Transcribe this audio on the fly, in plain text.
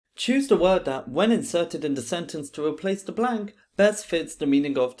Choose the word that, when inserted in the sentence to replace the blank, best fits the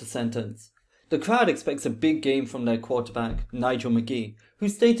meaning of the sentence. The crowd expects a big game from their quarterback, Nigel McGee, who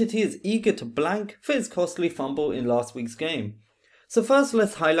stated he is eager to blank for his costly fumble in last week's game. So first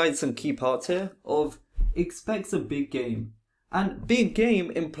let's highlight some key parts here of expects a big game. And big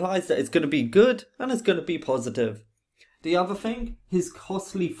game implies that it's going to be good and it's going to be positive. The other thing, his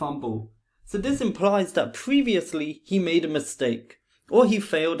costly fumble. So this implies that previously he made a mistake, or he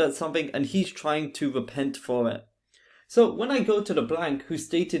failed at something and he's trying to repent for it. So when I go to the blank who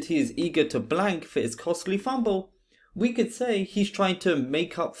stated he is eager to blank for his costly fumble, we could say he's trying to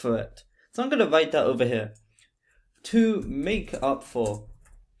make up for it. So I'm going to write that over here. To make up for.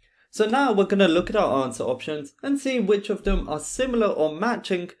 So now we're going to look at our answer options and see which of them are similar or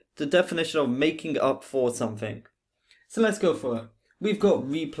matching the definition of making up for something. So let's go for it. We've got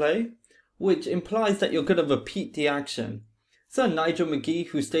replay, which implies that you're going to repeat the action. So Nigel McGee,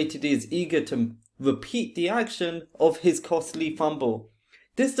 who stated he is eager to repeat the action of his costly fumble.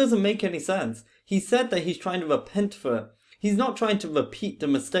 This doesn't make any sense. He said that he's trying to repent for it. He's not trying to repeat the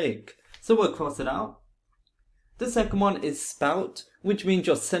mistake. So we'll cross it out. The second one is spout, which means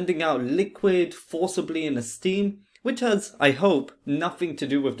you're sending out liquid forcibly in a steam, which has, I hope, nothing to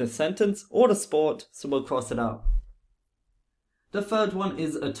do with the sentence or the sport, so we'll cross it out. The third one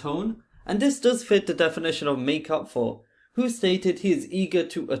is atone, and this does fit the definition of make up for, who stated he is eager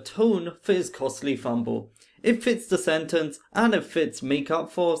to atone for his costly fumble. It fits the sentence and it fits make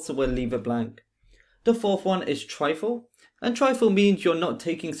up for, so we'll leave it blank. The fourth one is trifle, and trifle means you're not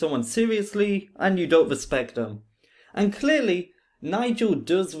taking someone seriously and you don't respect them. And clearly, Nigel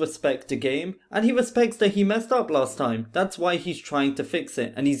does respect the game and he respects that he messed up last time. That's why he's trying to fix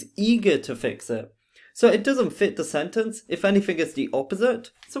it and he's eager to fix it. So it doesn't fit the sentence. If anything, it's the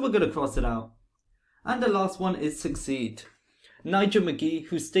opposite. So we're going to cross it out. And the last one is succeed. Nigel McGee,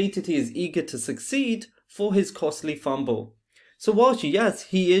 who stated he is eager to succeed for his costly fumble. So whilst yes,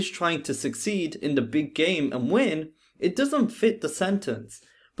 he is trying to succeed in the big game and win, it doesn't fit the sentence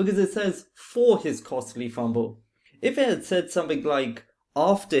because it says for his costly fumble. If it had said something like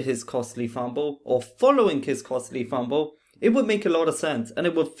after his costly fumble or following his costly fumble, it would make a lot of sense and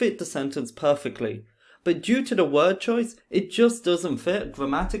it would fit the sentence perfectly. But due to the word choice, it just doesn't fit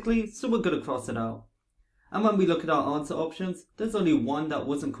grammatically, so we're going to cross it out. And when we look at our answer options, there's only one that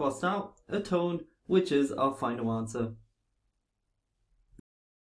wasn't crossed out, atone, which is our final answer.